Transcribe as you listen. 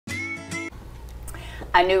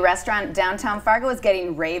A new restaurant downtown Fargo is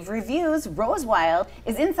getting rave reviews. Rosewild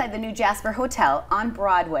is inside the new Jasper Hotel on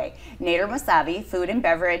Broadway. Nader Mosavi, food and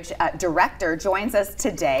beverage director, joins us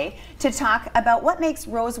today to talk about what makes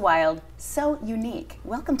Rosewild so unique.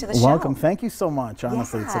 Welcome to the show. Welcome. Thank you so much.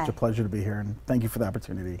 Honestly, it's such a pleasure to be here, and thank you for the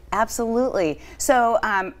opportunity. Absolutely. So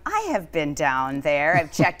I have been down there.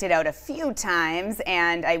 I've checked it out a few times,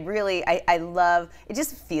 and I love, it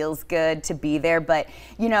just feels good to be there. But,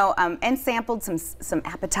 you know, and sampled some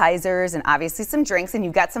appetizers and obviously some drinks, and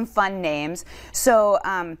you've got some fun names. So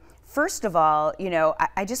first of all, you know,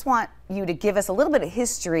 I just want you to give us a little bit of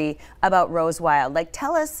history about Rosewild. Like,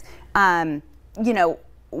 tell us, you know,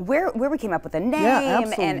 where we came up with the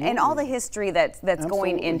name and all the history that's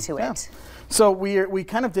going into it. So we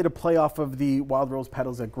kind of did a play off of the wild rose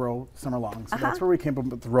petals that grow summer long. So that's where we came up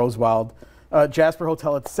with Rosewild. Jasper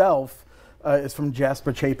Hotel itself is from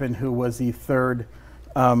Jasper Chapin, who was the third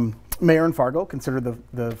mayor in Fargo, considered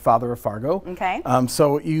the father of Fargo. Okay.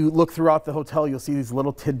 So you look throughout the hotel, you'll see these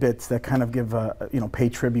little tidbits that kind of give pay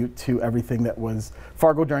tribute to everything that was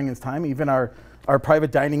Fargo during his time. Even our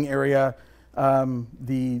private dining area.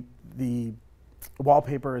 The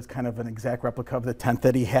wallpaper is kind of an exact replica of the tent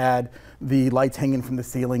that he had. The lights hanging from the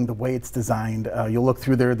ceiling, the way it's designed. You'll look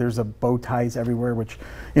through there, there's bow ties everywhere, which,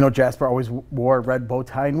 you know, Jasper always wore a red bow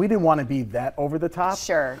tie, and we didn't want to be that over the top.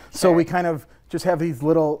 Sure. So we kind of just have these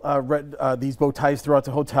little these bow ties throughout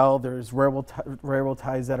the hotel. There's railroad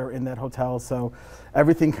ties that are in that hotel. So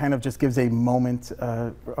everything kind of just gives a moment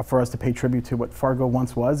for us to pay tribute to what Fargo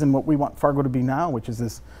once was and what we want Fargo to be now, which is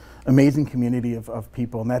this amazing community of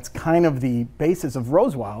people. And that's kind of the basis of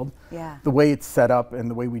Rosewild, the way it's set up and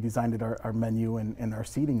the way we designed it, our menu and our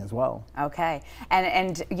seating as well. Okay.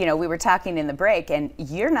 And you know, we were talking in the break, and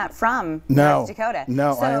you're not from North Dakota.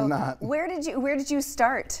 No, so I am not. Where did you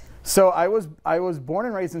start? So I was born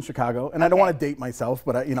and raised in Chicago, and I don't want to date myself,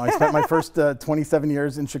 but I spent my first 27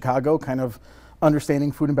 years in Chicago, kind of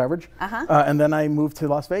understanding food and beverage, and then I moved to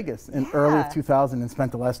Las Vegas in early 2000 and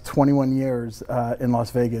spent the last 21 years in Las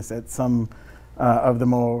Vegas at some of the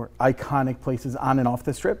more iconic places on and off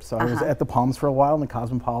the strip. So I was at the Palms for a while, in the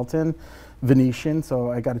Cosmopolitan, Venetian,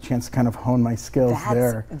 so I got a chance to kind of hone my skills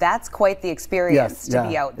there. That's quite the experience to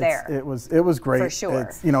be out there. It was great. For sure.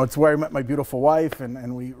 It's where I met my beautiful wife,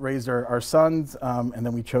 and we raised our sons, and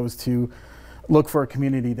then we chose to look for a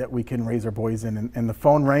community that we can raise our boys in. And the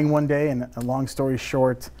phone rang one day, and a long story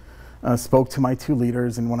short, spoke to my two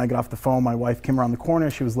leaders, and when I got off the phone, my wife came around the corner.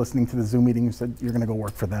 She was listening to the Zoom meeting and said, "You're going to go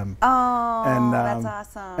work for them." Oh, and, that's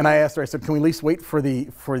awesome. And I asked her, I said, "Can we at least wait for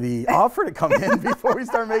the offer to come in before we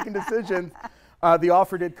start making decisions?" The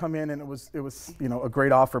offer did come in, and it was a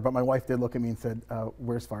great offer. But my wife did look at me and said,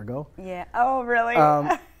 "Where's Fargo?" Yeah. Oh, really?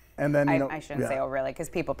 And then I shouldn't say "oh, really," because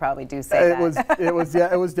people probably do say that.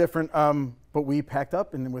 It was different. But we packed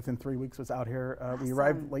up, and within 3 weeks was out here. Awesome. We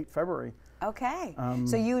arrived late February. Okay.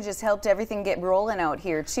 So you just helped everything get rolling out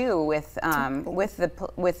here too with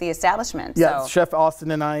the establishment. Yeah, Chef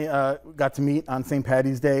Austin and I got to meet on St.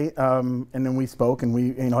 Patty's Day, and then we spoke, and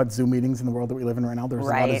we had Zoom meetings in the world that we live in right now. There's a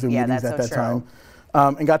lot of Zoom meetings at that time,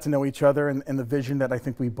 and got to know each other and the vision that I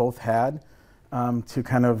think we both had to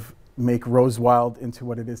kind of make Rosewild into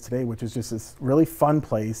what it is today, which is just this really fun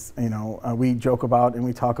place. We joke about and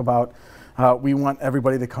we talk about we want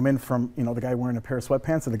everybody to come in, from the guy wearing a pair of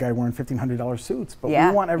sweatpants to the guy wearing $1,500 suits, but we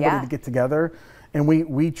want everybody to get together, and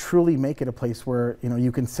we truly make it a place where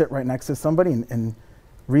you can sit right next to somebody and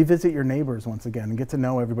revisit your neighbors once again and get to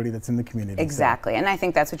know everybody that's in the community. Exactly, and I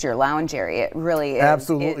think that's what your lounge area really is.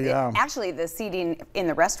 Absolutely, actually, the seating in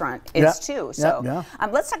the restaurant is too. So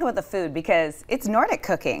let's talk about the food, because it's Nordic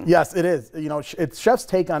cooking. Yes, it is. It's Chef's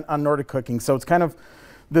take on Nordic cooking. So it's kind of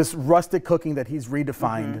this rustic cooking that he's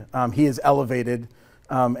redefined. He is elevated,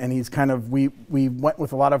 and he's kind of, we went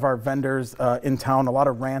with a lot of our vendors in town, a lot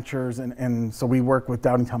of ranchers, and so we work with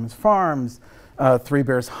Doubting Thomas Farms, Three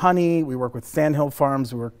Bears Honey, we work with Sandhill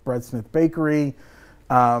Farms, we work with Bread Smith Bakery,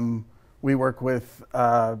 we work with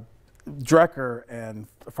Drecker and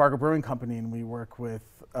Fargo Brewing Company, and we work with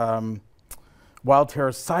Wild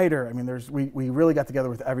Terrace Cider. I mean, we really got together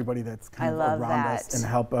with everybody that's kind of around us and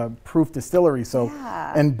help Proof Distillery. So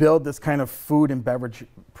and build this kind of food and beverage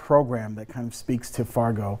program that kind of speaks to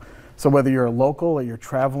Fargo. So whether you're a local or you're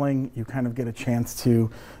traveling, you kind of get a chance to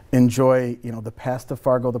enjoy the past of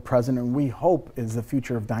Fargo, the present, and we hope is the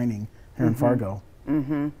future of dining here in Fargo.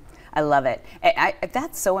 I love it.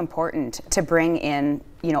 That's so important to bring in,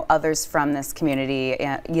 you know, others from this community.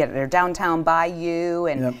 They're downtown by you,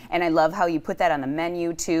 and I love how you put that on the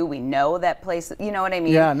menu too. We know that place. You know what I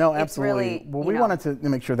mean? Yeah, no, it's absolutely. Really, well, we wanted to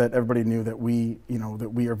make sure that everybody knew that we, you know, that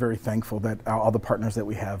we are very thankful that all the partners that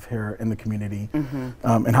we have here in the community,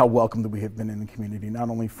 and how welcome that we have been in the community, not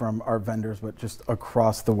only from our vendors but just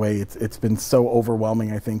across the way. It's been so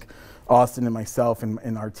overwhelming. I think Austin and myself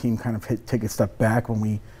and our team kind of take a step back when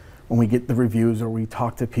we get the reviews or we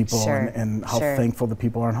talk to people and how thankful the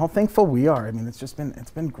people are and how thankful we are. I mean,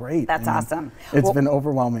 it's been great. That's awesome. It's been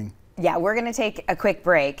overwhelming. Yeah, we're going to take a quick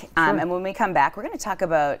break, and when we come back, we're going to talk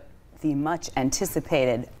about the much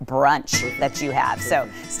anticipated brunch that you have. So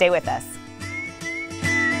stay with us.